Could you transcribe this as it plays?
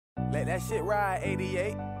Let that shit ride,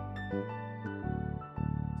 88.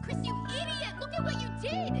 Chris, you idiot! Look at what you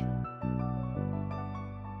did!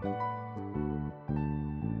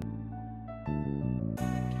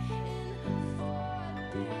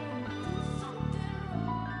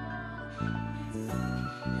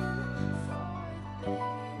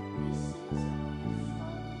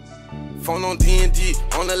 Phone on D&D,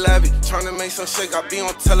 on the lobby, tryna make some shake. I be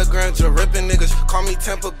on Telegram, just ripping niggas. Call me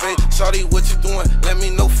Tampa Bay. Shawty, what you doing? Let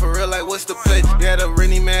me know for real, like what's the play? Yeah, the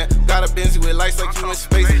Rennie man, got a Benzie with lights like you in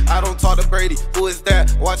space. I don't talk to Brady, who is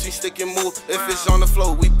that? Watch me stick and move. If it's on the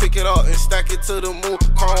floor, we pick it up and stack it to the moon.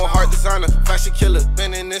 Chrome heart designer, fashion killer,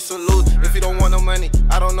 been in this salute. If he don't want no money,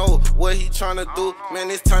 I don't know what he tryna do.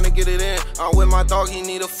 Man, it's time to get it in. I'm with my dog, he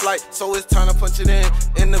need a flight, so it's time to punch it in.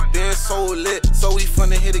 In the bin, so lit, so we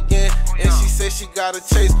finna hit again. And she say she got a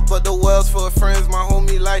chase, but the wells for her friends. My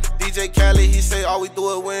homie like DJ Khaled, he say all we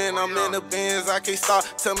do is win. I'm in the bins, I can't stop.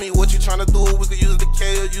 Tell me what you tryna do, we could use the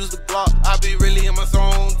K or use the Glock. I be really in my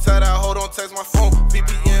zone, tell that hold on, text my phone.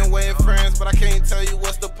 VPN way in friends, but I can't tell you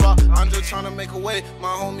what's the plot. I'm just tryna make a way, my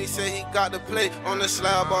homie say he got to play. On the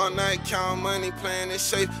slab all night, counting money, playing it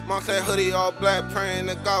safe. Montclair hoodie all black, praying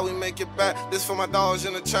to God we make it back. This for my dogs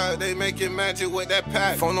in the trap, they make it magic with that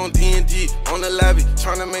pack. Phone on D&D, on the lobby,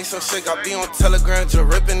 tryna make some shake. I be on Telegram, just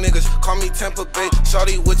ripping niggas. Call me Tampa Bay.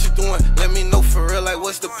 Shawty, what you doing? Let me know for real, like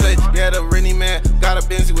what's the play? Yeah, the Rennie man, got a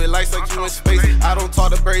Benzie with lights like you in space. I don't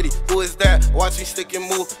talk to Brady, who is that? Watch me stick and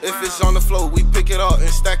move. If it's on the floor, we pick it up and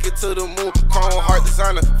stack it to the moon. Chrome heart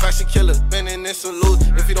designer, fashion killer, been in this salute.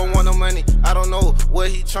 If he don't want no money, I don't know what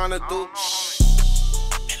he tryna do.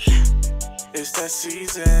 It's that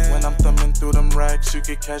season. When I'm thumbing through them racks, you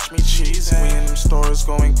could catch me cheesing. We in them stores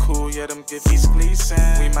going cool, yeah, them giffies gleasing.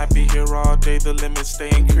 We might be here all day, the limits stay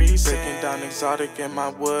increasing. Breaking down exotic in my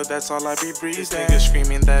wood, that's all I be breathing. Nigga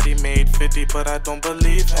screaming that he made 50, but I don't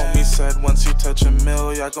believe him. Homie said once you touch a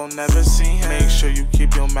mill, y'all gon' never see him. Make sure you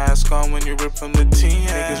keep your mask on when you rip from the team.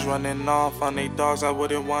 Niggas running off on they dogs, I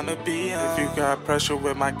wouldn't wanna be him. If you got pressure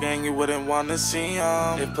with my gang, you wouldn't wanna see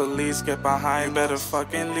him. If police get behind, better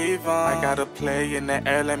fucking leave him. I gotta play in the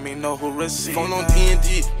air, let me know who receive. Phone on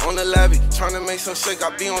D&D, on the lobby, tryna make some shake. I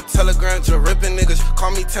be on Telegram, just ripping niggas. Call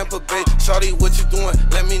me Tampa Bay. Shawty, what you doing?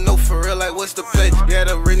 Let me know for real, like what's the play? Yeah,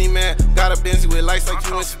 the Rennie man, got a Benzie with lights like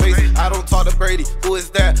you in space. I don't talk to Brady, who is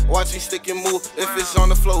that? Watch me stick and move. If it's on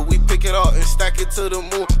the floor, we pick it up and stack it to the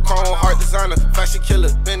moon. Chrome heart designer, fashion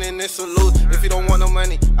killer, been in this salute. If he don't want no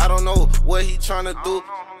money, I don't know what he tryna do.